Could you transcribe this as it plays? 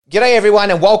G'day everyone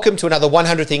and welcome to another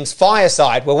 100 Things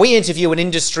Fireside, where we interview an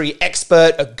industry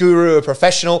expert, a guru, a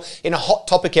professional in a hot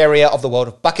topic area of the world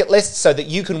of bucket lists so that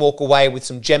you can walk away with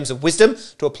some gems of wisdom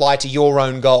to apply to your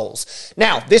own goals.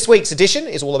 Now, this week's edition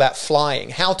is all about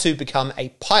flying, how to become a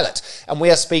pilot. And we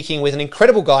are speaking with an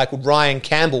incredible guy called Ryan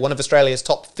Campbell, one of Australia's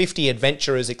top 50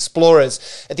 adventurers,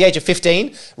 explorers. At the age of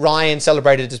 15, Ryan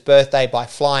celebrated his birthday by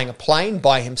flying a plane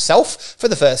by himself for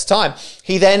the first time.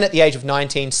 He then, at the age of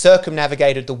 19,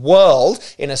 circumnavigated the world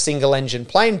in a single engine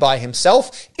plane by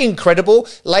himself. Incredible.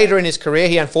 Later in his career,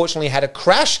 he unfortunately had a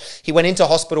crash. He went into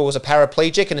hospital as a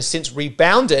paraplegic and has since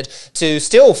rebounded to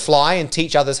still fly and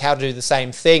teach others how to do the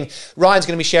same thing. Ryan's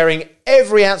going to be sharing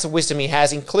every ounce of wisdom he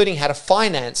has, including how to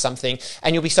finance something,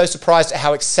 and you'll be so surprised at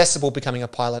how accessible becoming a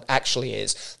pilot actually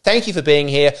is. Thank you for being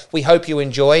here. We hope you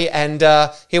enjoy, and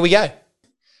here we go.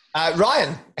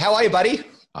 Ryan, how are you, buddy?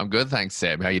 I'm good, thanks,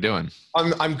 Seb. How you doing?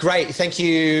 I'm great. Thank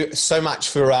you so much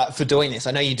for doing this.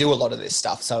 I know you do a lot of this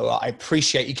stuff, so I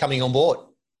appreciate you coming on board.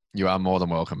 You are more than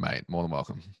welcome, mate. More than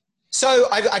welcome. So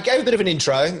I gave a bit of an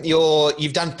intro.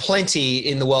 You've done plenty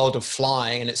in the world of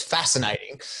flying, and it's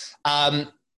fascinating.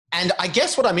 And I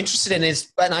guess what I'm interested in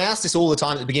is, and I ask this all the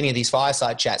time at the beginning of these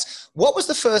fireside chats, what was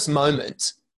the first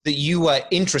moment that you were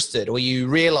interested or you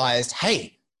realized,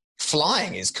 hey,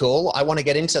 flying is cool, I want to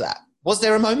get into that? Was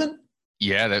there a moment?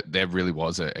 Yeah, there really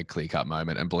was a clear-cut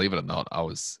moment. And believe it or not, I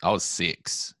was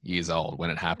 6 years old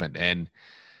when it happened. And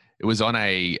it was on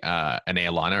an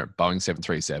airliner, Boeing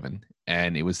 737.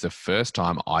 And it was the first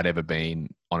time I'd ever been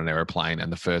on an airplane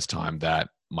and the first time that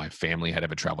my family had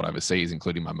ever traveled overseas,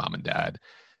 including my mum and dad.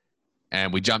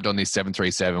 And we jumped on this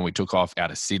 737. We took off out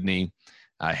of Sydney,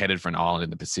 headed for an island in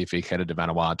the Pacific, headed to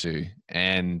Vanuatu.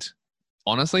 And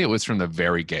honestly, it was from the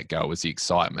very get-go. It was the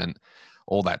excitement,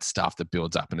 all that stuff that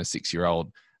builds up in a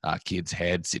 6-year-old kid's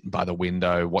head, sitting by the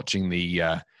window, watching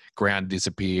the ground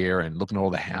disappear and looking at all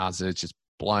the houses, just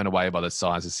blown away by the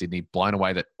size of Sydney, blown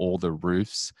away that all the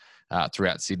roofs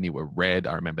throughout Sydney were red.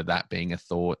 I remember that being a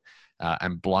thought,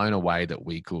 and blown away that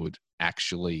we could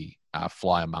actually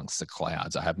fly amongst the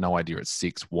clouds. I have no idea at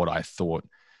 6 what I thought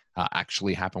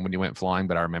actually happened when you went flying,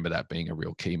 but I remember that being a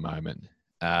real key moment.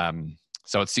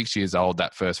 So at 6 years old,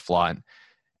 that first flight,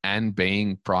 and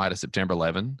being prior to September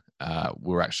 11,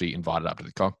 we were actually invited up to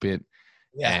the cockpit,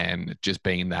 and just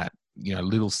being that,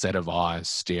 little set of eyes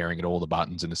staring at all the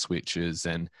buttons and the switches,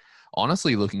 and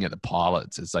honestly looking at the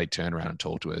pilots as they turn around and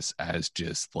talk to us as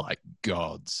just like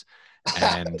gods.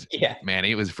 And man,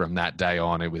 it was from that day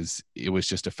on, it was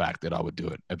just a fact that I would do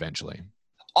it eventually.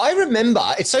 I remember,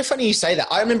 it's so funny you say that.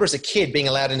 I remember as a kid being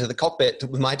allowed into the cockpit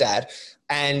with my dad,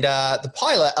 and the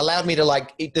pilot allowed me to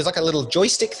there's like a little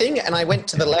joystick thing, and I went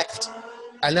to the left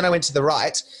and then I went to the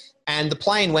right, and the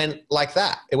plane went like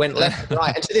that. It went left and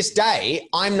right. And to this day,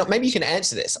 maybe you can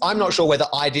answer this. I'm not sure whether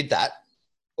I did that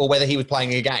or whether he was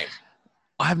playing a game.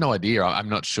 I have no idea. I'm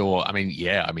not sure.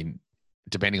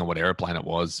 Depending on what airplane it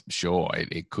was, sure,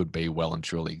 it could be well and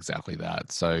truly exactly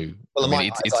that. So,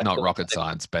 it's not rocket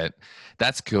science, but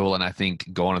that's cool. And I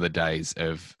think gone are the days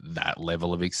of that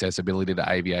level of accessibility to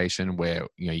aviation where,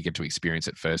 you get to experience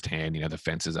it firsthand. The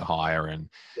fences are higher and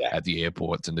at the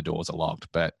airports and the doors are locked.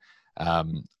 But I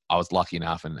was lucky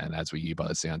enough, and as were you by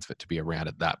the sounds of it, to be around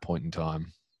at that point in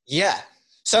time. Yeah.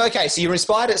 So, okay, so you're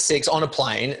inspired at 6 on a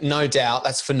plane, no doubt.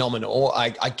 That's phenomenal.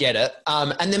 I get it.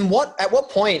 And then at what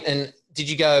point did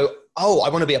you go, oh, I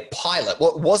want to be a pilot?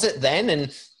 What was it then?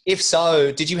 And if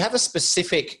so, did you have a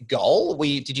specific goal?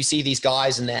 Did you see these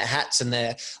guys in their hats and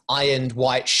their ironed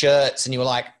white shirts and you were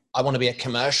like, I want to be a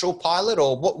commercial pilot?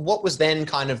 Or what was then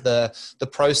kind of the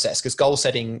process? Because goal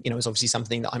setting, is obviously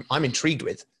something that I'm intrigued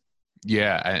with.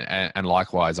 Yeah, and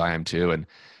likewise, I am too. And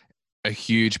a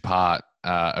huge part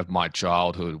of my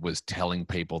childhood was telling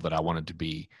people that I wanted to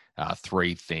be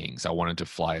 3 things. I wanted to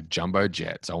fly a jumbo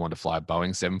jet. So I wanted to fly a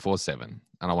Boeing 747,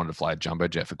 and I wanted to fly a jumbo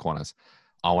jet for Qantas.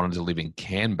 I wanted to live in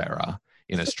Canberra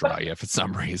in Australia for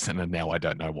some reason, and now I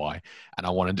don't know why. And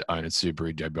I wanted to own a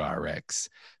Subaru WRX.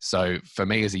 So for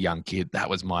me as a young kid, that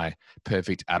was my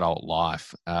perfect adult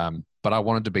life. But I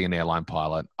wanted to be an airline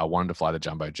pilot. I wanted to fly the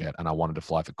jumbo jet, and I wanted to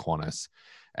fly for Qantas.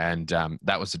 And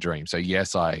that was the dream. So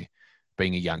yes,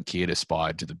 being a young kid,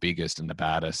 aspired to the biggest and the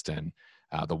baddest and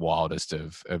the wildest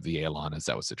of the airliners.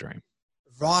 That was the dream.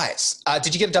 Right.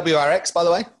 Did you get a WRX, by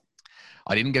the way?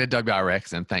 I didn't get a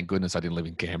WRX, and thank goodness I didn't live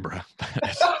in Canberra.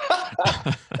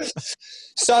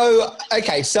 So,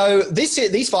 okay. So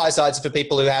these firesides are for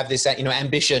people who have this,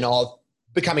 ambition of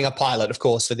becoming a pilot, of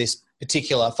course, for this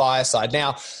particular fireside.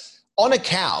 Now, on a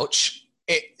couch,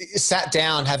 sat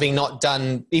down, having not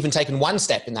even taken one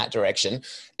step in that direction,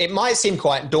 it might seem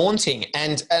quite daunting.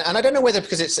 And I don't know whether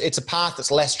because it's a path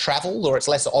that's less traveled or it's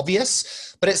less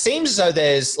obvious, but it seems as though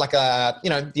there's like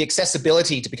the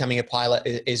accessibility to becoming a pilot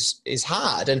is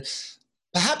hard. And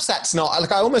perhaps that's not,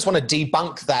 like, I almost want to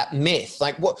debunk that myth.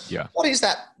 Like what is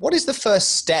that? What is the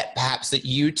first step perhaps that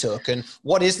you took? And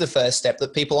what is the first step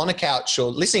that people on a couch or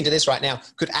listening to this right now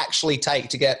could actually take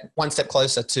to get one step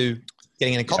closer to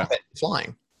getting in a cockpit and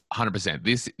flying? 100%.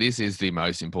 This is the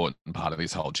most important part of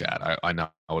this whole chat. I know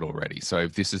it already. So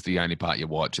if this is the only part you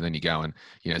watch and then you go and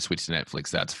switch to Netflix,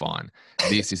 that's fine.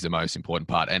 This is the most important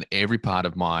part, and every part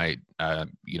of my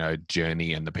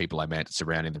journey and the people I met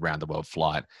surrounding the round the world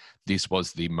flight, this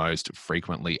was the most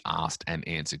frequently asked and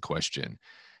answered question.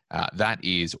 That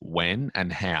is, when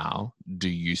and how do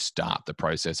you start the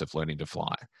process of learning to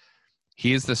fly?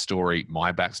 Here's the story,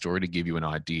 my backstory, to give you an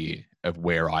idea of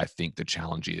where I think the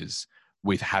challenge is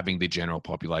with having the general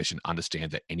population understand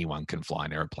that anyone can fly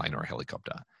an airplane or a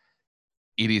helicopter.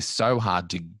 It is so hard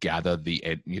to gather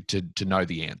to know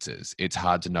the answers. It's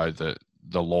hard to know the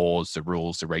laws, the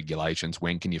rules, the regulations.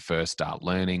 When can you first start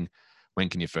learning? When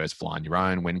can you first fly on your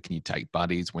own? When can you take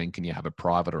buddies? When can you have a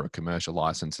private or a commercial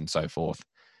license, and so forth?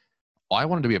 I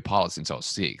wanted to be a pilot since I was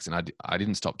 6, and I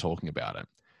didn't stop talking about it.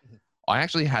 I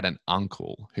actually had an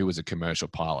uncle who was a commercial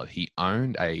pilot. He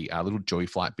owned a little joy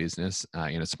flight business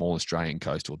in a small Australian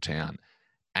coastal town.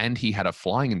 And he had a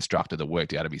flying instructor that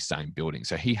worked out of his same building.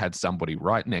 So he had somebody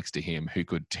right next to him who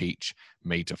could teach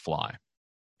me to fly.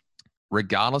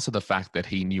 Regardless of the fact that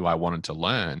he knew I wanted to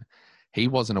learn, he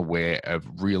wasn't aware of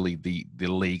really the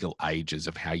legal ages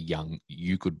of how young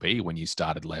you could be when you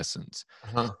started lessons.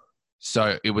 Uh-huh.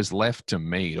 So it was left to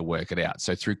me to work it out.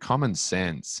 So through common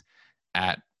sense,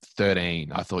 at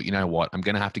 13, I thought, you know what, I'm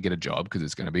going to have to get a job because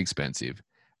it's going to be expensive.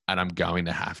 And I'm going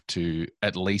to have to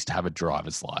at least have a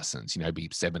driver's license, be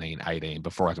 17, 18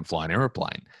 before I can fly an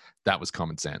airplane. That was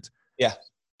common sense. Yeah.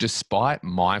 Despite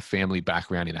my family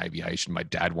background in aviation, my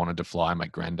dad wanted to fly. My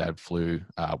granddad flew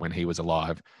when he was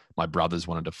alive. My brothers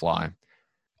wanted to fly.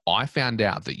 I found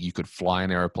out that you could fly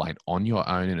an airplane on your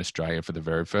own in Australia for the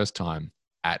very first time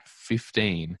at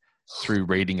 15 through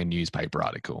reading a newspaper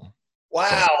article.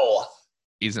 Wow.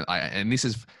 So,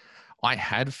 I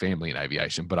had family in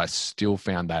aviation, but I still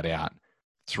found that out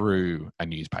through a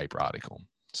newspaper article.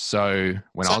 So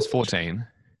when I was 14,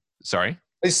 sorry?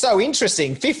 It's so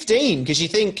interesting. 15, because you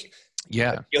think,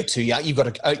 yeah, you're too young. You've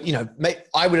got to,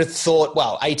 I would have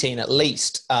thought, 18 at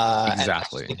least.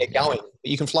 Exactly. And get going. But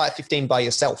you can fly at 15 by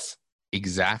yourself.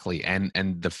 Exactly. And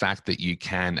the fact that you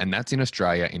can, and that's in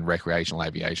Australia in recreational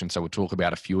aviation. So we'll talk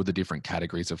about a few of the different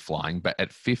categories of flying, but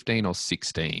at 15 or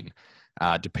 16,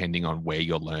 depending on where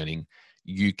you're learning,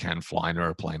 you can fly an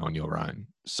airplane on your own.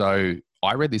 So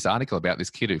I read this article about this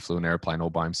kid who flew an airplane all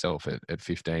by himself at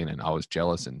 15, and I was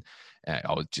jealous, and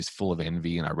I was just full of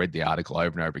envy, and I read the article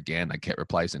over and over again. I kept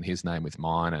replacing his name with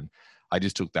mine, and I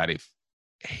just took that, if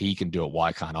he can do it,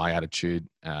 why can't I attitude.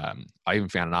 I even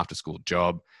found an after-school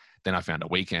job. Then I found a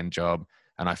weekend job,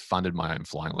 and I funded my own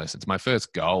flying lessons. My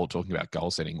first goal, talking about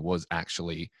goal setting, was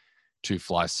actually to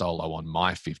fly solo on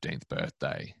my 15th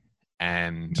birthday.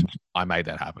 And I made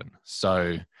that happen.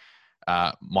 So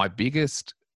my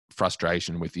biggest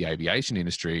frustration with the aviation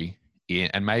industry,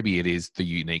 and maybe it is the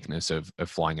uniqueness of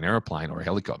flying an airplane or a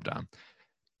helicopter,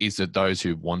 is that those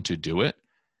who want to do it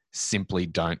simply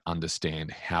don't understand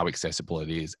how accessible it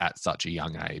is at such a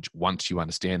young age. Once you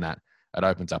understand that, it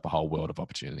opens up a whole world of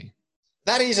opportunity.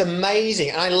 That is amazing.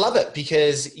 And I love it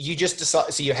because you just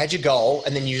decided, so you had your goal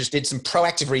and then you just did some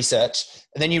proactive research,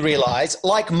 and then you realize,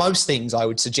 like most things, I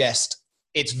would suggest,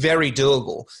 it's very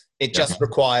doable. It just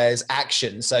requires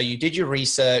action. So you did your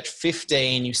research,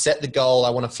 15, you set the goal, I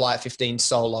want to fly at 15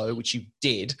 solo, which you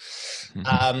did.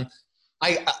 Mm-hmm.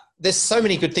 There's so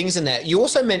many good things in there. You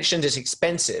also mentioned it's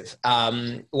expensive.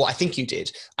 Well, I think you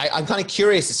did. I'm kind of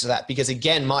curious as to that because,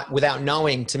 again, without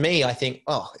knowing, to me, I think,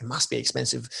 it must be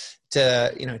expensive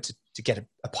to get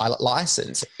a pilot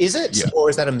license. Is it, or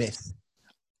is that a myth?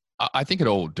 I think it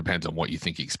all depends on what you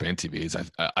think expensive is.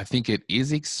 I think it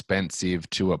is expensive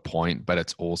to a point, but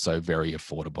it's also very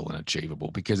affordable and achievable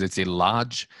because it's a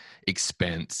large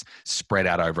expense spread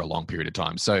out over a long period of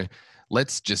time. So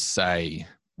let's just say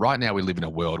right now we live in a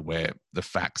world where the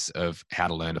facts of how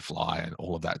to learn to fly and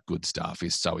all of that good stuff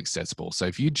is so accessible. So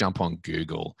if you jump on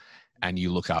Google and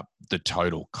you look up the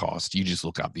total cost, you just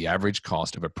look up the average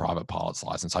cost of a private pilot's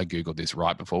license. I Googled this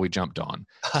right before we jumped on.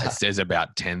 It says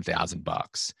about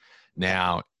 $10,000.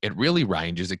 Now, it really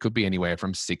ranges. It could be anywhere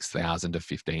from $6,000 to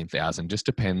 $15,000, just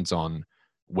depends on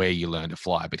where you learn to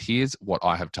fly. But here's what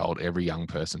I have told every young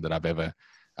person that I've ever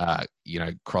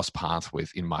cross path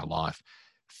with in my life.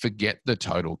 Forget the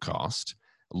total cost.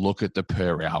 Look at the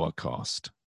per hour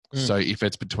cost. So if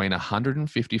it's between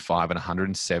 155 and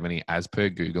 170 as per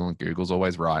Google, and Google's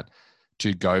always right,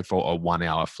 to go for a 1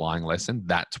 hour flying lesson,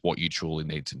 that's what you truly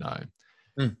need to know.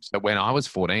 So when I was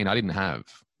 14, I didn't have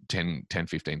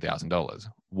 $15,000.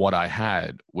 What I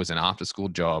had was an after school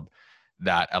job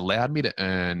that allowed me to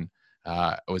earn,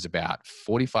 it was about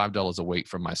 $45 a week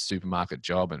from my supermarket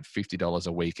job and $50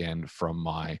 a weekend from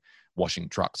my washing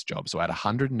trucks job. So I had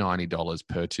 $190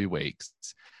 per 2 weeks,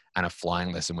 and a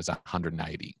flying lesson was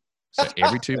 $180. So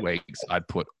every 2 weeks, I'd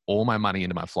put all my money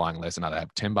into my flying lesson. I'd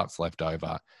have $10 left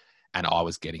over, and I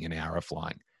was getting an hour of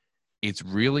flying. It's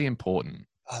really important.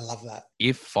 I love that.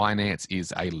 If finance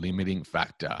is a limiting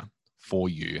factor for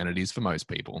you, and it is for most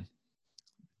people,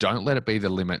 don't let it be the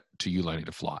limit to you learning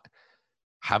to fly.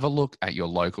 Have a look at your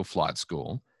local flight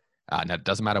school. Now, it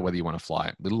doesn't matter whether you want to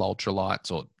fly little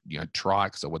ultralights or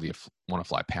trikes, or whether you want to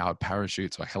fly powered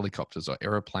parachutes or helicopters or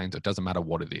aeroplanes. It doesn't matter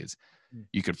what it is.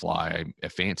 You could fly a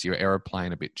fancier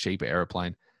aeroplane, a bit cheaper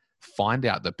aeroplane. Find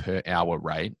out the per hour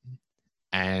rate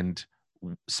and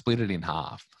split it in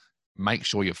half. Make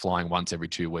sure you're flying once every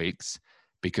 2 weeks,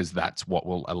 because that's what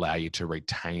will allow you to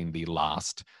retain the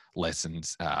last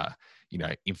lessons,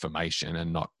 information,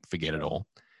 and not forget it all.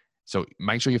 So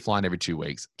make sure you're flying every 2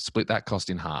 weeks, split that cost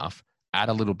in half, add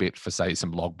a little bit for, say,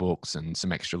 some logbooks and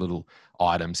some extra little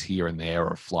items here and there,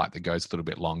 or a flight that goes a little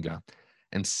bit longer,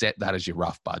 and set that as your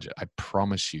rough budget. I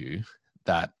promise you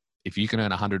that if you can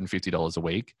earn $150 a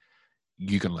week,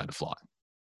 you can learn to fly.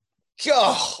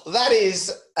 Oh, that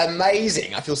is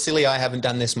amazing. I feel silly I haven't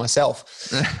done this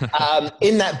myself.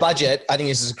 In that budget, I think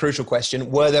this is a crucial question.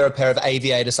 Were there a pair of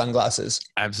aviator sunglasses?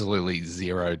 Absolutely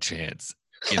zero chance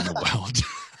in the world.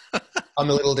 I'm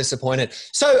a little disappointed.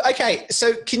 So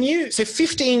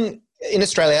 15 in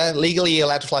Australia, legally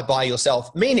allowed to fly by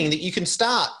yourself, meaning that you can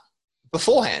start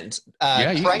beforehand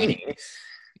training.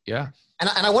 Yeah.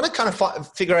 And I want to kind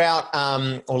of figure out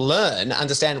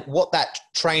understand what that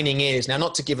training is. Now,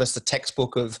 not to give us the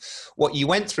textbook of what you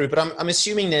went through, but I'm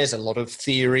assuming there's a lot of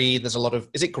theory. There's a lot of,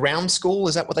 is it ground school?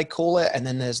 Is that what they call it? And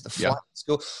then there's the flight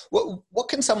school. What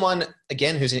can someone,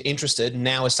 again, who's interested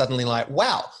now is suddenly like,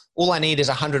 wow, all I need is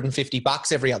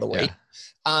 $150 every other week.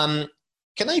 Yeah.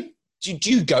 Do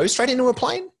you go straight into a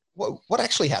plane? What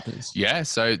actually happens? Yeah.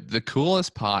 So the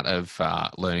coolest part of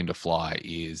learning to fly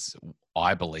is,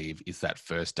 I believe, is that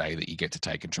first day that you get to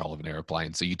take control of an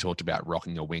airplane. So you talked about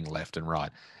rocking a wing left and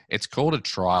right. It's called a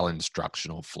trial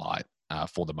instructional flight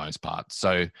for the most part.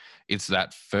 So it's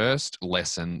that first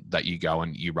lesson that you go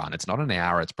and you run. It's not an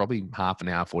hour. It's probably half an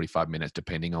hour, 45 minutes,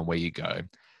 depending on where you go.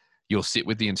 You'll sit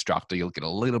with the instructor. You'll get a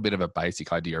little bit of a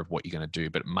basic idea of what you're going to do,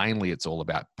 but mainly it's all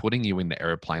about putting you in the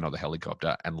airplane or the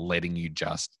helicopter and letting you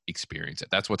just experience it.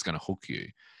 That's what's going to hook you.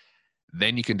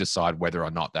 Then you can decide whether or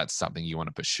not that's something you want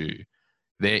to pursue.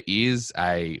 There is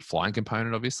a flying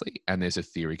component, obviously, and there's a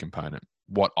theory component.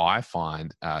 What I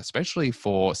find, especially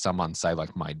for someone, say,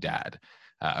 like my dad,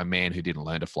 a man who didn't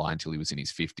learn to fly until he was in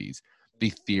his 50s, the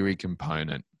theory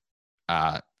component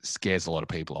scares a lot of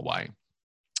people away.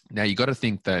 Now, you got to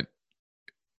think that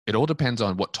it all depends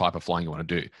on what type of flying you want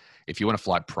to do. If you want to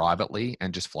fly privately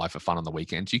and just fly for fun on the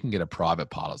weekends, you can get a private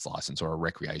pilot's license or a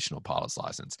recreational pilot's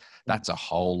license. That's a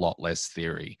whole lot less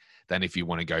theory than if you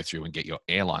want to go through and get your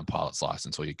airline pilot's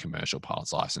license or your commercial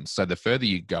pilot's license. So the further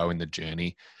you go in the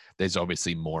journey, there's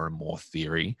obviously more and more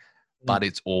theory, but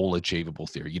it's all achievable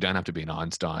theory. You don't have to be an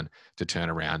Einstein to turn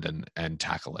around and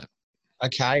tackle it.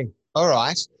 Okay. All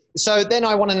right. So then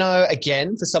I want to know,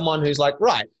 again, for someone who's like,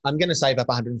 right, I'm going to save up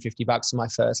 $150 for my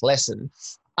first lesson.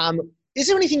 Is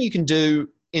there anything you can do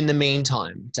in the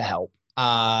meantime to help?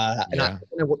 I don't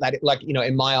know what that, like,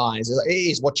 in my eyes,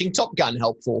 is watching Top Gun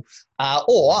helpful?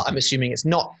 Or I'm assuming it's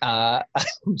not, or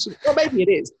maybe it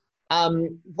is.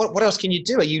 What else can you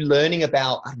do? Are you learning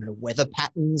about, I don't know, weather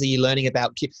patterns? Are you learning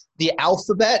about the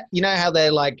alphabet? You know how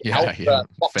they're like,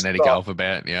 phonetic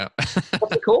alphabet. Yeah.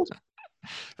 What's it called?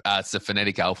 It's the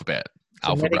phonetic alphabet.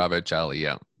 Alpha, Bravo, Charlie.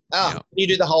 Yeah. Oh, can you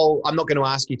do the whole, I'm not going to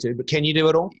ask you to, but can you do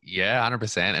it all? Yeah,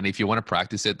 100%. And if you want to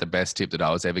practice it, the best tip that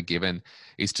I was ever given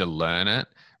is to learn it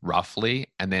roughly.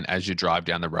 And then as you drive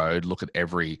down the road, look at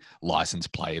every license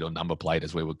plate or number plate,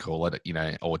 as we would call it,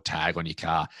 or tag on your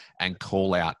car, and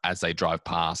call out as they drive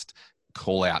past,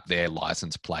 call out their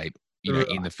license plate,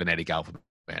 in the phonetic alphabet,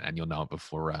 and you'll know it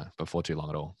before too long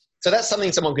at all. So that's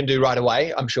something someone can do right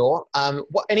away, I'm sure.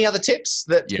 Any other tips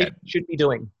that people should be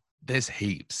doing? There's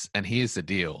heaps. And here's the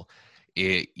deal.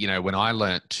 When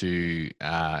I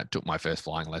took my first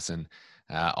flying lesson,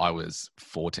 I was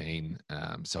 14.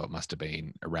 So it must have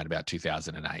been around about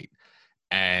 2008.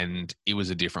 And it was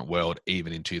a different world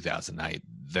even in 2008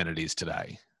 than it is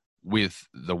today. With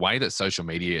the way that social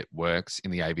media works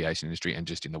in the aviation industry and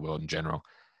just in the world in general,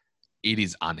 it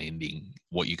is unending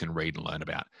what you can read and learn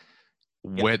about.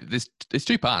 Yep. Where there's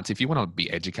two parts. If you want to be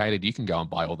educated, you can go and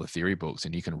buy all the theory books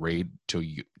and you can read to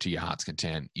your heart's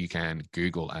content. You can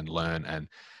Google and learn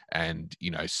and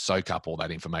soak up all that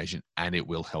information, and it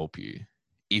will help you.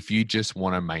 If you just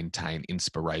want to maintain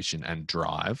inspiration and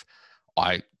drive,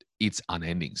 it's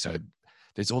unending. So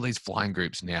there's all these flying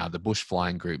groups now, the Bush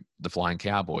Flying Group, the Flying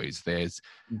Cowboys. There's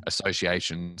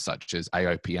associations such as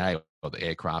AOPA, or the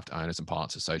Aircraft Owners and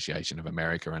Pilots Association of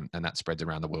America, and that spreads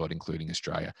around the world, including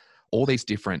Australia. All these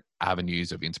different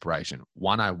avenues of inspiration.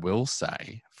 One I will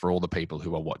say for all the people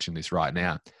who are watching this right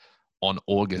now, on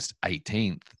August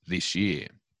 18th this year,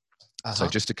 so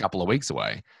just a couple of weeks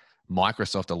away,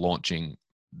 Microsoft are launching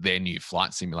their new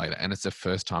flight simulator, and it's the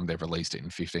first time they've released it in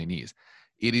 15 years.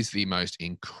 It is the most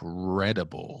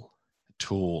incredible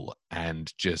tool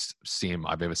and just sim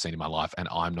I've ever seen in my life, and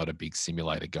I'm not a big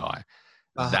simulator guy.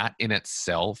 That in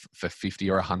itself, for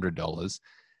 $50 or $100,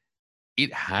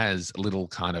 it has little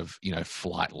kind of,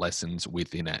 flight lessons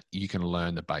within it. You can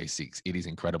learn the basics. It is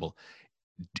incredible.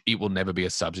 It will never be a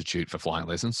substitute for flying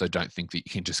lessons. So don't think that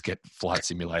you can just get Flight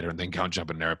Simulator and then go and jump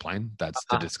in an airplane. That's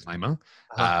the disclaimer.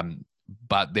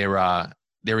 But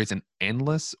there is an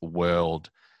endless world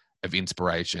of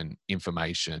inspiration,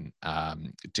 information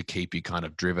to keep you kind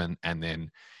of driven and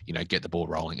then, get the ball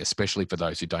rolling, especially for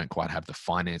those who don't quite have the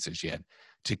finances yet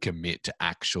to commit to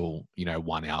actual,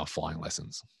 1 hour flying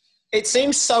lessons. It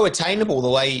seems so attainable the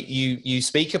way you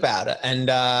speak about it. And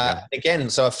again,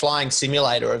 so a flying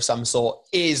simulator of some sort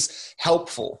is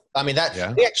helpful. I mean,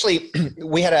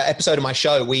 we had an episode of my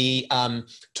show. We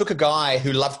took a guy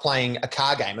who loved playing a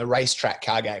car game, a racetrack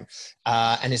car game.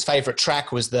 And his favorite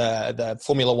track was the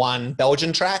Formula One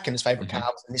Belgian track, and his favorite car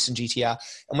was the Nissan GTR.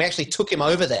 And we actually took him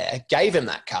over there, gave him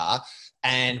that car,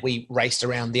 and we raced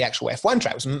around the actual F1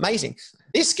 track. It was amazing.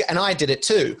 And I did it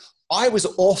too. I was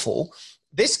awful.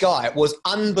 This guy was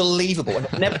unbelievable and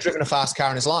had never driven a fast car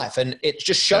in his life. And it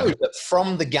just showed that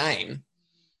from the game,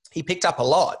 he picked up a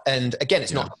lot. And again,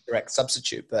 it's not a direct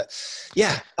substitute, but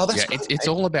it's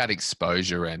all about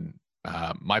exposure. And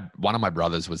one of my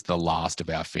brothers was the last of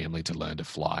our family to learn to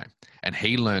fly. And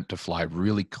he learned to fly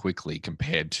really quickly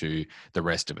compared to the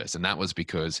rest of us. And that was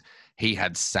because he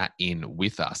had sat in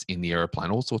with us in the airplane,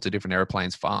 all sorts of different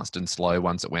airplanes, fast and slow,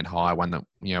 ones that went high,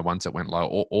 ones that went low,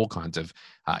 all kinds of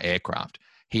aircraft.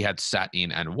 He had sat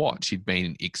in and watched. He'd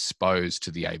been exposed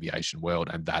to the aviation world,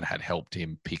 and that had helped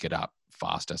him pick it up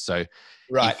faster. So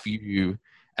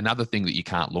another thing that you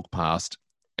can't look past,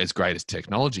 as great as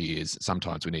technology is,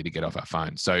 sometimes we need to get off our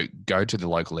phone. So go to the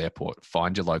local airport,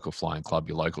 find your local flying club,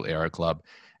 your local aero club,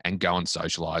 and go and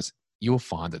socialize. You'll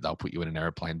find that they'll put you in an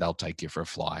airplane. They'll take you for a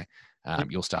fly.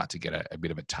 You'll start to get a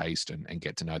bit of a taste and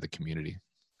get to know the community.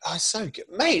 Oh, so good.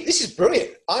 Mate, this is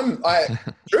brilliant. I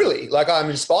truly, I'm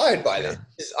inspired by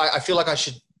this. I feel like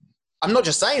I'm not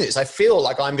just saying this. I feel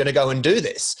like I'm going to go and do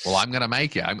this. Well, I'm going to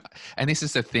make it. And this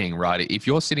is the thing, right? If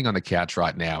you're sitting on the couch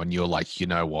right now and you're like, you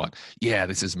know what? Yeah,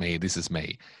 this is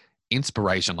me.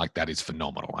 Inspiration like that is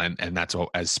phenomenal. And that's what,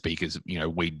 as speakers,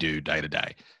 we do day to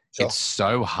day. Sure. It's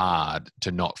so hard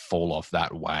to not fall off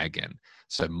that wagon.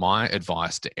 So my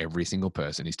advice to every single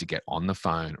person is to get on the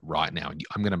phone right now. And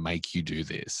I'm going to make you do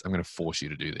this. I'm going to force you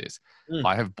to do this.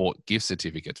 I have bought gift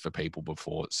certificates for people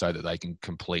before so that they can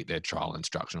complete their trial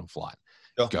instructional flight.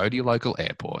 Sure. Go to your local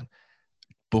airport,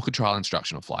 book a trial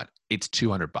instructional flight. It's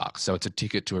 $200. So it's a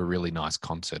ticket to a really nice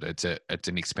concert. It's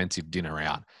an expensive dinner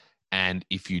out. And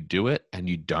if you do it and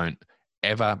you don't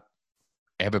ever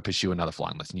pursue another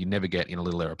flying lesson, you never get in a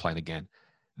little airplane again,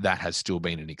 that has still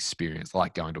been an experience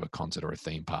like going to a concert or a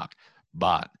theme park.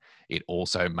 But it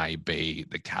also may be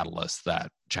the catalyst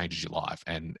that changes your life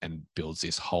and builds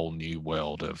this whole new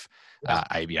world of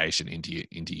aviation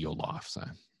into your life. So.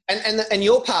 And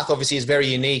your path obviously is very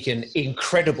unique and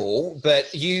incredible,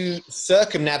 but you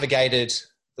circumnavigated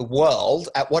the world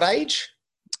at what age?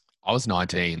 I was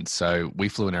 19. So we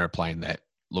flew an airplane that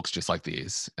looks just like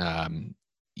this.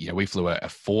 We flew a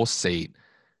 4-seat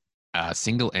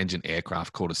single engine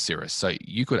aircraft called a Cirrus. So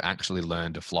you could actually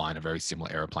learn to fly in a very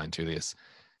similar airplane to this.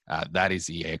 That is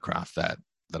the aircraft that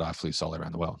I flew solo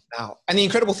around the world. Wow. And the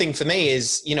incredible thing for me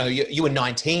is, you were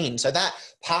 19. So that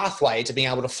pathway to being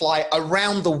able to fly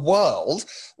around the world,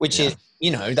 which is,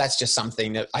 that's just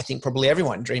something that I think probably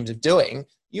everyone dreams of doing.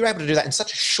 You're able to do that in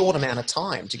such a short amount of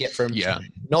time to get from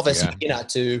novice beginner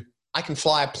to I can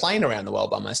fly a plane around the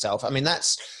world by myself. I mean,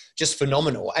 that's just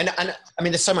phenomenal. And I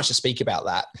mean, there's so much to speak about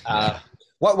that.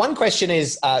 One question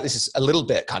is, this is a little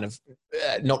bit kind of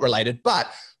not related,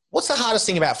 but what's the hardest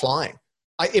thing about flying?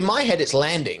 In my head, it's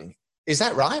landing. Is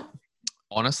that right?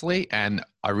 Honestly, and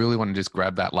I really want to just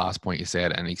grab that last point you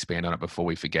said and expand on it before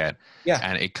we forget. Yeah.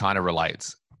 And it kind of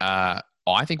relates. I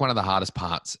think one of the hardest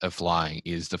parts of flying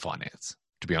is the finance,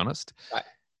 to be honest. Right.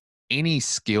 Any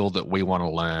skill that we want to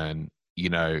learn,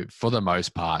 for the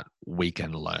most part, we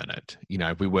can learn it.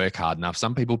 If we work hard enough,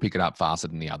 some people pick it up faster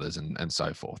than the others and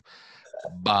so forth.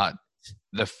 But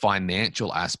the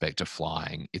financial aspect of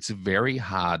flying, it's very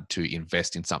hard to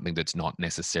invest in something that's not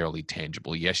necessarily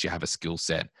tangible. Yes, you have a skill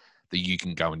set that you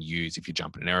can go and use if you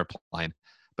jump in an airplane,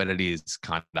 but it is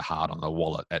kind of hard on the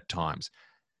wallet at times.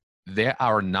 There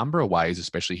are a number of ways,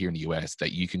 especially here in the US,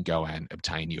 that you can go and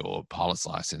obtain your pilot's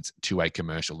license to a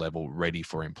commercial level ready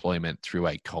for employment through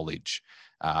a college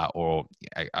or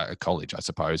a college, I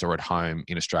suppose, or at home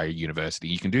in Australia, university.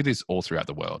 You can do this all throughout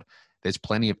the world. There's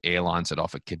plenty of airlines that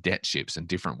offer cadetships and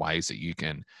different ways that you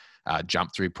can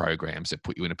jump through programs that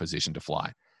put you in a position to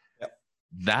fly. Yep.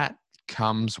 That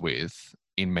comes with,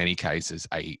 in many cases,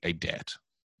 a debt.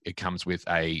 It comes with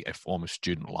a form of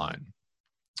student loan.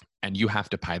 And you have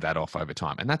to pay that off over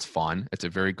time. And that's fine. It's a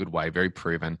very good way, very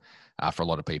proven for a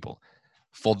lot of people.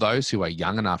 For those who are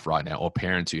young enough right now, or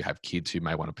parents who have kids who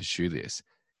may want to pursue this,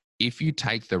 if you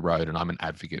take the road, and I'm an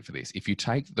advocate for this, if you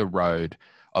take the road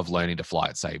of learning to fly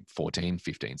at, say, 14,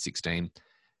 15, 16,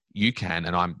 you can,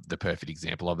 and I'm the perfect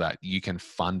example of that, you can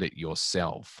fund it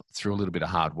yourself through a little bit of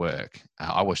hard work.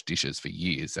 I washed dishes for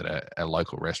years at a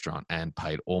local restaurant and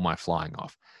paid all my flying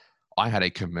off. I had a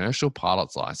commercial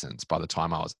pilot's license by the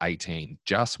time I was 18,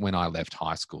 just when I left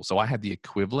high school. So I had the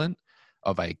equivalent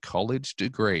of a college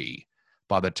degree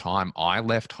by the time I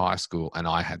left high school, and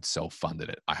I had self-funded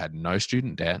it. I had no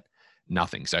student debt,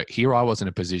 nothing. So here I was in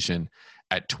a position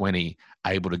at 20,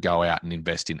 able to go out and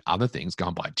invest in other things, go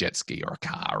and buy a jet ski or a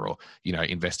car, or,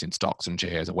 invest in stocks and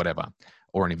shares or whatever,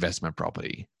 or an investment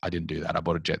property. I didn't do that. I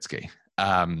bought a jet ski.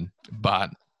 But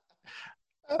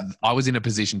I was in a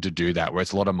position to do that,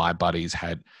 whereas a lot of my buddies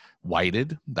had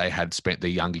waited. They had spent their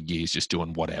younger years just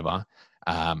doing whatever,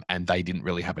 and they didn't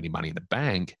really have any money in the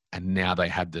bank. And now they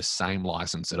had the same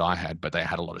license that I had, but they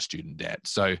had a lot of student debt.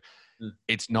 So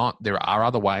it's not, there are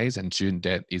other ways, and student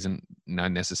debt isn't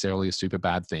necessarily a super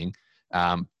bad thing.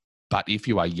 But if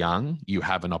you are young, you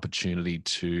have an opportunity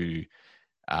to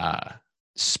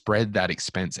spread that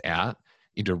expense out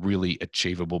into really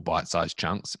achievable bite-sized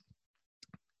chunks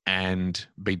and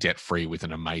be debt-free with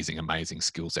an amazing, amazing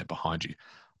skill set behind you.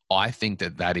 I think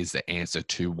that is the answer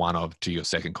to your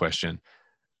second question.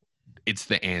 It's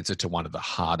the answer to one of the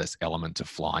hardest elements of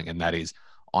flying, and that is,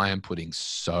 I am putting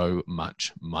so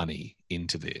much money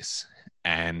into this.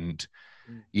 And,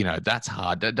 that's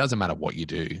hard. It doesn't matter what you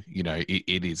do.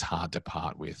 It is hard to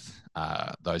part with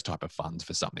those type of funds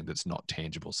for something that's not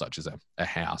tangible, such as a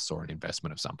house or an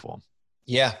investment of some form.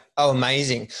 Yeah. Oh,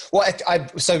 amazing. Well,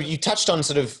 so you touched on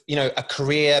sort of, a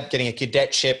career, getting a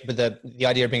cadetship with the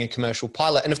idea of being a commercial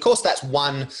pilot. And of course, that's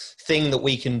one thing that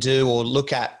we can do or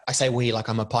look at. I say we, like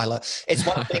I'm a pilot. It's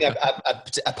one thing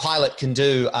a pilot can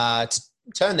do to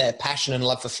turn their passion and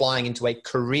love for flying into a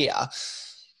career.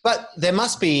 But there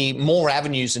must be more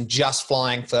avenues than just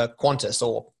flying for Qantas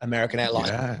or American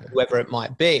Airlines, whoever it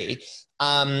might be.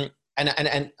 And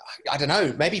I don't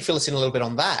know, maybe fill us in a little bit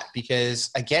on that,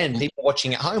 because again, people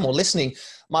watching at home or listening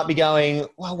might be going,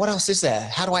 well, what else is there?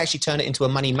 How do I actually turn it into a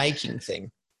money-making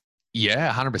thing?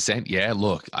 Yeah, 100%. Yeah,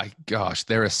 look,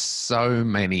 there are so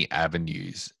many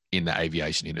avenues in the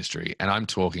aviation industry, and I'm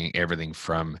talking everything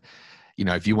from,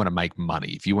 if you want to make money,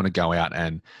 if you want to go out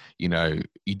and,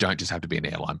 you don't just have to be an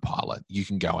airline pilot. You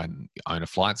can go and own a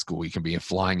flight school. You can be a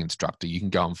flying instructor. You can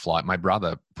go and fly. My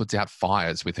brother puts out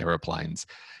fires with airplanes.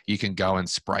 You can go and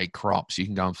spray crops. You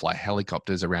can go and fly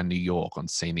helicopters around New York on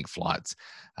scenic flights.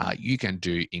 You can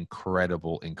do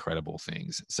incredible, incredible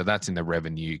things. So that's in the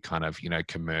revenue kind of,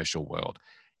 commercial world.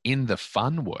 In the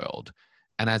fun world,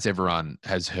 and as everyone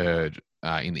has heard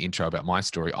in the intro about my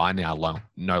story, I now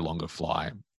no longer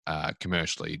fly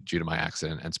commercially due to my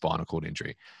accident and spinal cord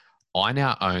injury. I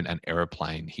now own an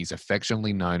aeroplane. He's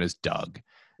affectionately known as Doug.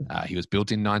 He was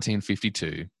built in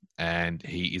 1952, and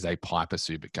he is a Piper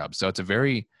Super Cub. So it's a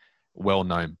very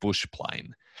well-known bush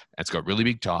plane. It's got really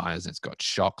big tires. It's got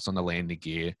shocks on the landing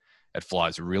gear. It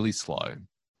flies really slow.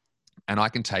 And I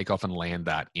can take off and land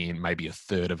that in maybe a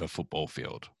third of a football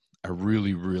field, a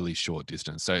really, really short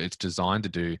distance. So it's designed to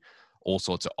do all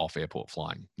sorts of off-airport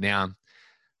flying. Now,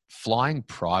 flying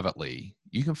privately,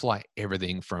 you can fly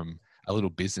everything from a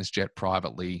little business jet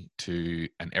privately to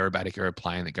an aerobatic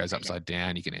airplane that goes upside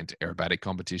down. You can enter aerobatic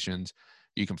competitions.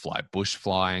 You can fly bush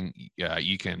flying.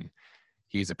 You can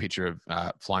here's a picture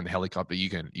of flying the helicopter. You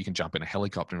can jump in a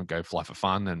helicopter and go fly for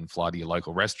fun and fly to your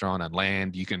local restaurant and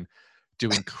land. You can do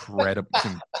incredible. You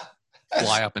can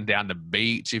fly up and down the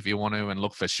beach if you want to and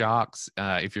look for sharks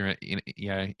if you're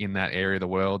in that area of the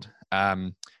world.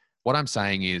 What I'm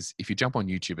saying is, if you jump on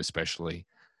YouTube especially,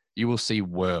 you will see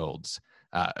worlds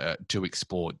to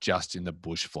explore just in the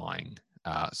bush flying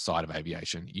side of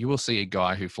aviation. You will see a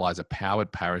guy who flies a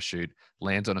powered parachute,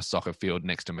 lands on a soccer field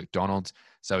next to McDonald's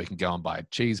so he can go and buy a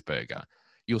cheeseburger.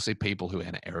 You'll see people who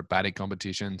enter aerobatic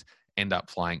competitions, end up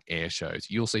flying air shows.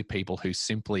 You'll see people who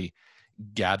simply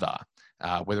gather,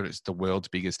 whether it's the world's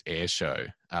biggest air show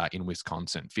in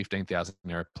Wisconsin, 15,000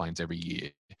 airplanes every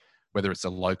year, whether it's a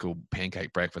local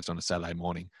pancake breakfast on a Saturday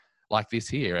morning, like this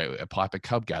here, a Piper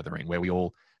Cub gathering where we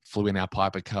all flew in our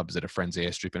Piper Cubs at a friend's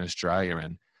airstrip in Australia.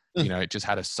 And, it just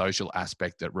had a social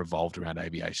aspect that revolved around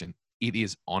aviation. It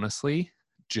is honestly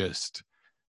just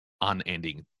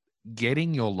unending.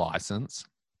 Getting your license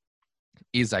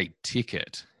is a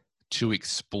ticket to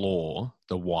explore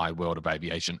the wide world of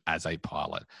aviation as a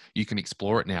pilot. You can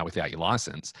explore it now without your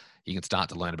license. You can start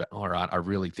to learn about, all right, I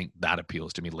really think that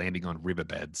appeals to me, landing on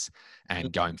riverbeds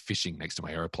and going fishing next to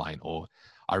my airplane. Or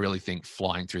I really think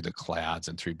flying through the clouds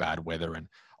and through bad weather and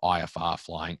IFR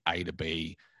flying A to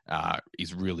B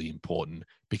is really important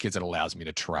because it allows me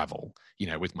to travel,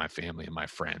 with my family and my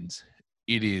friends.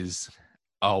 It is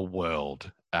a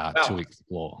world to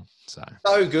explore.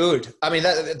 So good. I mean,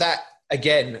 that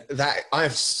again, that I'm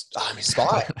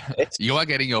inspired. You are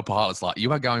getting your pilot's license.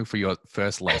 You are going for your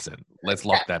first lesson. Let's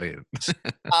lock that in.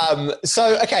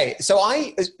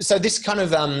 So this kind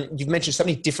of, you've mentioned so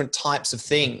many different types of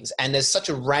things, and there's such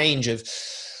a range of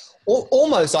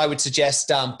almost, I would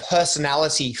suggest,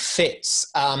 personality fits.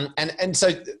 And so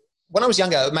when I was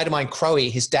younger, a mate of mine, Crowe,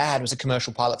 his dad was a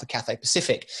commercial pilot for Cathay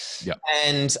Pacific. Yep.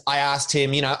 And I asked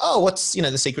him, what's,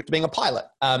 the secret to being a pilot?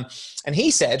 And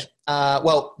he said,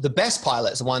 well, the best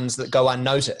pilots are ones that go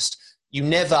unnoticed.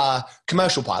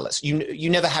 Commercial pilots, you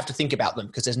never have to think about them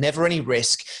because there's never any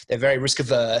risk. They're very risk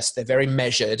averse. They're very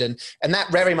measured. And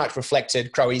that very much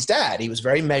reflected Crowe's dad. He was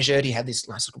very measured. He had this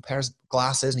nice little pair of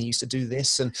glasses and he used to do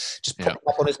this and just pop them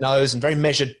up on his nose, and very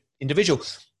measured individual.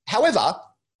 However,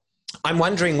 I'm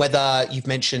wondering whether you've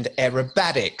mentioned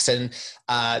aerobatics and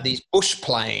these bush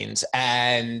planes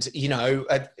and,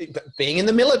 being in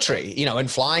the military,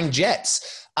 and flying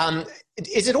jets.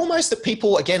 Is it almost that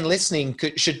people, again, listening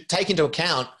should take into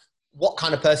account what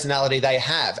kind of personality they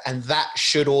have, and that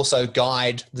should also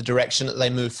guide the direction that they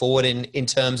move forward in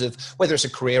terms of whether it's a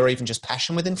career or even just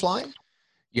passion within flying?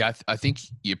 Yeah, I think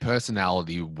your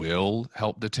personality will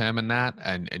help determine that.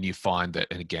 And you find that,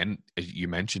 and again, as you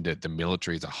mentioned it, the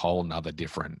military is a whole nother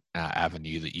different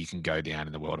avenue that you can go down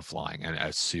in the world of flying, and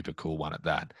a super cool one at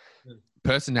that.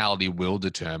 Personality will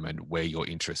determine where your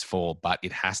interests fall, but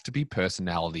it has to be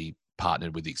personality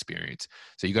partnered with experience.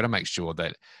 So you got to make sure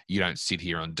that you don't sit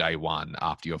here on day one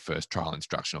after your first trial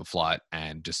instructional flight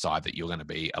and decide that you're going to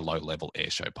be a low-level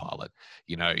airshow pilot.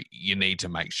 You need to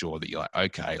make sure that you're like,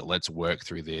 okay, let's work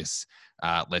through this.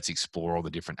 Let's explore all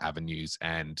the different avenues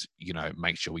and,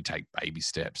 make sure we take baby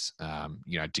steps,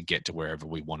 to get to wherever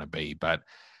we want to be. But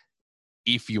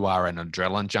if you are an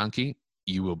adrenaline junkie,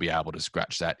 you will be able to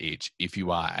scratch that itch. If you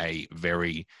are a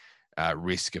very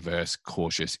risk-averse,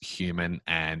 cautious human,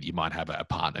 and you might have a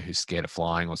partner who's scared of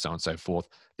flying or so on and so forth,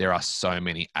 there are so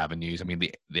many avenues. I mean,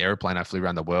 the airplane I flew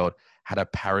around the world had a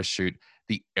parachute.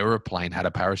 The airplane had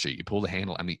a parachute. You pull the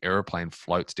handle and the airplane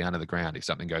floats down to the ground if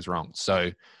something goes wrong.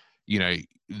 So,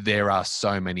 there are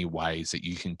so many ways that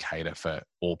you can cater for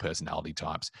all personality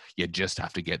types. You just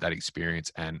have to get that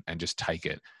experience and just take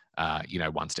it,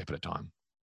 one step at a time.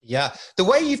 Yeah. The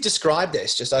way you've described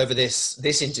this just over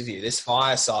this interview, this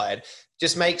fireside,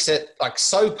 just makes it like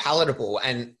so palatable.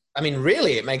 And I mean,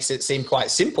 really, it makes it seem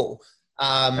quite simple.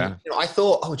 I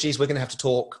thought, oh, geez, we're going to have to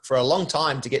talk for a long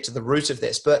time to get to the root of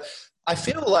this. But I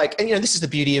feel like, and this is the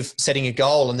beauty of setting a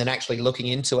goal and then actually looking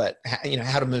into it,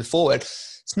 how to move forward.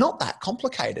 It's not that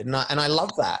complicated. And I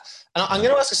love that. And I'm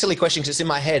going to ask a silly question because it's in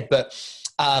my head. But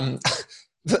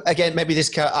again, maybe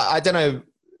I don't know.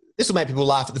 This will make people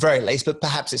laugh at the very least, but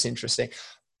perhaps it's interesting.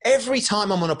 Every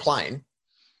time I'm on a plane,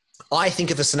 I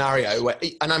think of a scenario where,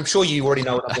 and I'm sure you already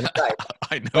know what I'm going to say.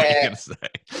 I know what you're going to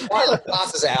say. Pilot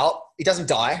passes out. He doesn't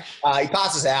die. He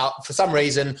passes out. For some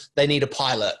reason, they need a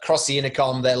pilot. Cross the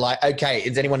intercom. They're like, okay,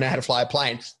 does anyone know how to fly a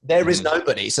plane? There is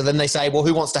nobody. So then they say, well,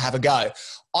 who wants to have a go?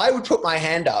 I would put my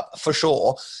hand up for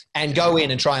sure and go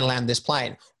in and try and land this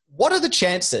plane. What are the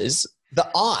chances that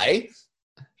I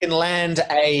can land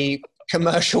a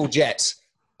commercial jet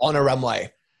on a runway?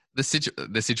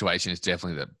 the situation is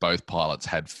definitely that both pilots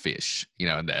had fish,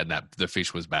 and that the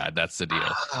fish was bad. That's the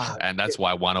deal, and that's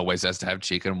why one always has to have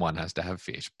chicken, one has to have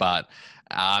fish. But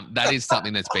that is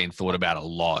something that's been thought about a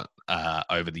lot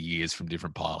over the years from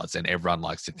different pilots, and everyone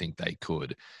likes to think they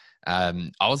could.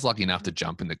 I was lucky enough to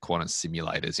jump into Qantas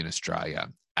simulators in Australia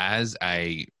as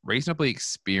a reasonably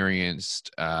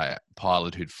experienced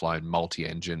pilot who'd flown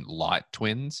multi-engine light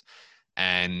twins.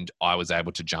 And I was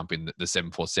able to jump in the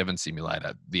 747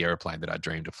 simulator, the airplane that I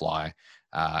dreamed to fly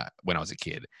when I was a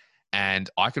kid. And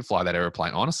I could fly that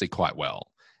airplane, honestly, quite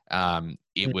well.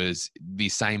 It was the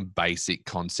same basic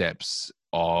concepts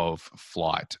of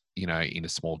flight, in a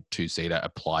small two-seater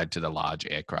applied to the large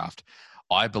aircraft.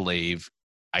 I believe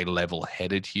a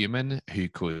level-headed human who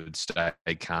could stay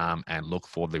calm and look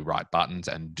for the right buttons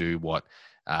and do what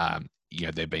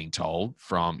they're being told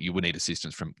from, you would need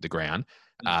assistance from the ground,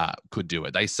 could do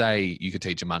it. They say you could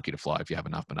teach a monkey to fly if you have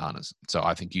enough bananas. So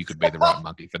I think you could be the right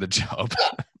monkey for the job.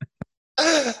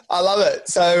 I love it.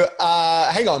 So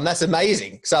hang on, that's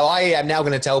amazing. So I am now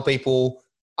going to tell people,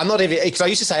 I'm not even, because I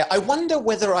used to say, I wonder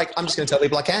whether I'm just going to tell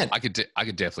people I can. I could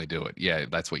definitely do it. Yeah,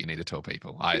 that's what you need to tell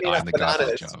people. I'm the guy for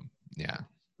the job. Yeah.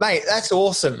 Mate, that's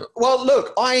awesome. Well,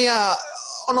 look,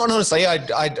 honestly,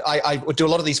 I would do a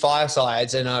lot of these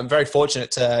firesides, and I'm very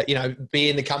fortunate to, be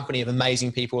in the company of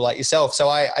amazing people like yourself. So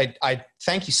I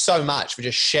thank you so much for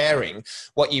just sharing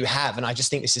what you have. And I just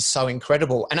think this is so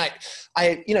incredible. And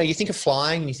you think of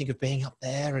flying and you think of being up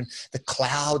there and the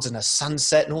clouds and a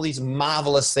sunset and all these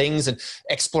marvelous things and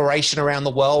exploration around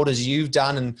the world as you've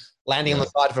done, and landing on the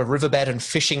side of a riverbed and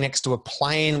fishing next to a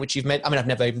plane, which you've met. I mean, I've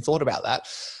never even thought about that.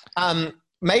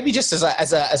 Maybe just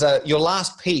as your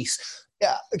last piece,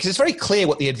 because it's very clear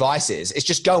what the advice is. It's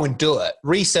just go and do it.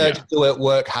 Research, do it,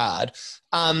 work hard.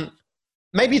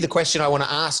 Maybe the question I want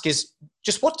to ask is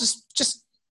just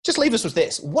just leave us with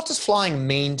this. What does flying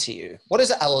mean to you? What has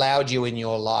it allowed you in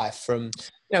your life from,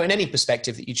 in any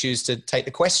perspective that you choose to take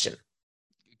the question?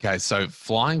 Okay. So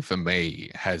flying for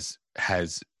me has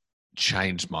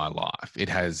changed my life. It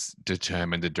has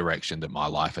determined the direction that my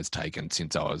life has taken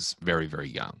since I was very, very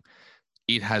young.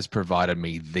 It has provided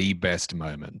me the best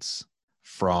moments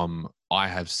from, I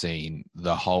have seen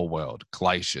the whole world,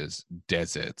 glaciers,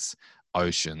 deserts,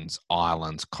 oceans,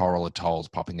 islands, coral atolls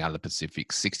popping out of the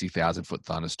Pacific, 60,000 foot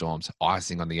thunderstorms,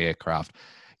 icing on the aircraft.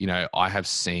 I have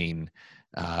seen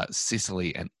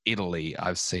Sicily and Italy.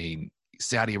 I've seen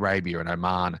Saudi Arabia and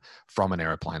Oman from an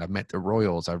airplane. I've met the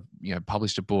royals. I've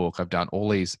published a book. I've done all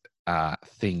these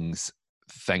things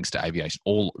thanks to aviation,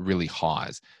 all really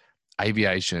highs.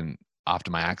 Aviation,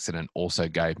 after my accident, also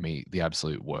gave me the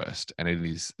absolute worst, and it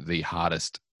is the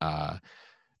hardest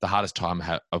time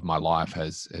of my life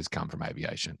has come from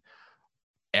aviation.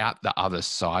 Out the other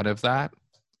side of that,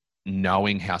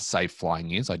 knowing how safe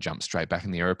flying is, I jumped straight back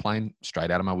in the airplane, straight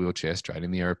out of my wheelchair, straight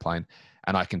in the airplane,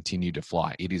 and I continue to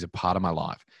fly. It is a part of my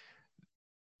life.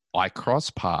 I cross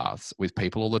paths with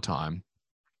people all the time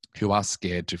who are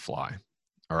scared to fly.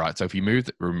 All right. So if you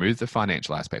remove the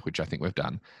financial aspect, which I think we've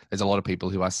done, there's a lot of people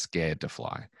who are scared to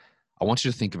fly. I want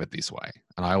you to think of it this way.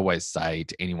 And I always say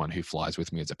to anyone who flies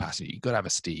with me as a passenger, you've got to have a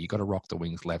steer. You've got to rock the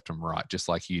wings left and right, just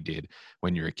like you did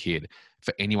when you were a kid.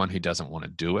 For anyone who doesn't want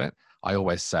to do it, I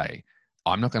always say,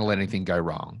 I'm not going to let anything go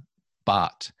wrong.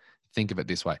 But think of it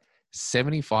this way.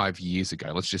 75 years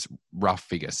ago, let's just rough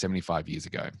figure, 75 years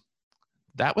ago,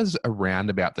 that was around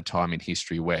about the time in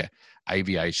history where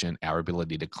aviation, our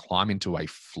ability to climb into a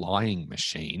flying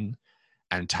machine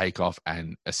and take off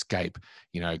and escape,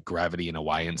 gravity in a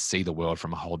way and see the world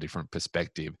from a whole different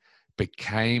perspective,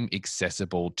 became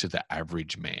accessible to the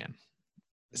average man.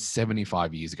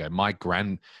 75 years ago, my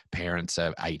grandparents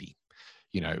are 80.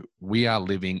 We are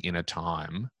living in a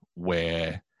time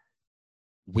where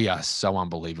we are so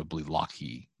unbelievably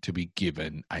lucky to be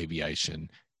given aviation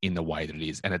in the way that it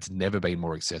is. And it's never been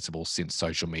more accessible since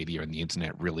social media and the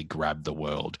internet really grabbed the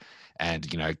world and,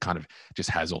 kind of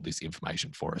just has all this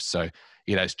information for us. So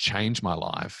it has changed my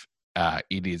life.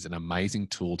 It is an amazing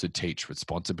tool to teach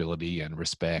responsibility and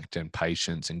respect and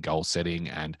patience and goal setting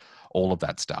and all of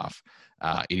that stuff.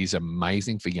 It is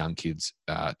amazing for young kids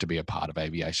to be a part of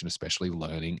aviation, especially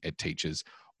learning. It teaches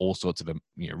all sorts of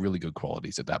really good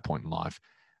qualities at that point in life.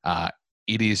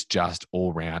 It is just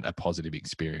all around a positive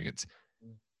experience.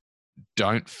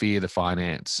 Don't fear the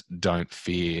finance. Don't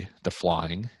fear the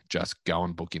flying. Just go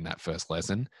and book in that first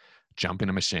lesson. Jump in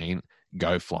a machine.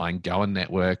 Go flying. Go and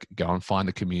network. Go and find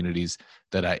the communities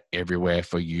that are everywhere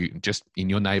for you, just in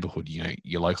your neighborhood,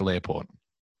 your local airport.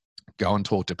 Go and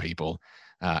talk to people.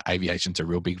 Aviation's a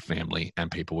real big family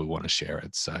and people will want to share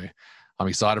it. So I'm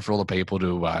excited for all the people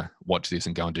to watch this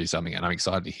and go and do something. And I'm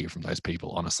excited to hear from those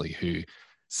people, honestly, who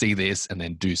see this and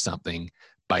then do something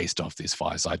based off this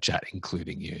fireside chat,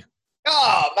 including you.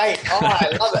 Oh, mate. Oh,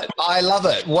 I love it. I love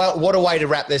it. Well, what a way to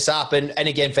wrap this up. And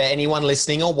again, for anyone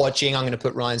listening or watching, I'm going to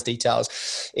put Ryan's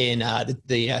details in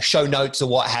the show notes or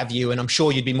what have you. And I'm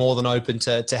sure you'd be more than open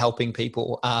to helping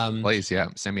people. Please, yeah.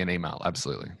 Send me an email.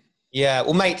 Absolutely. Yeah.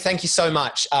 Well, mate, thank you so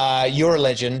much. You're a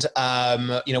legend.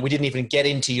 We didn't even get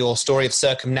into your story of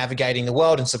circumnavigating the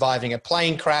world and surviving a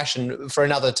plane crash, and for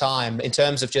another time, in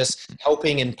terms of just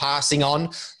helping and passing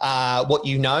on what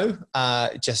you know.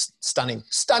 Just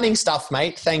stunning stuff,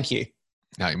 mate. Thank you.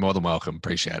 No, you're more than welcome.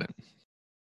 Appreciate it.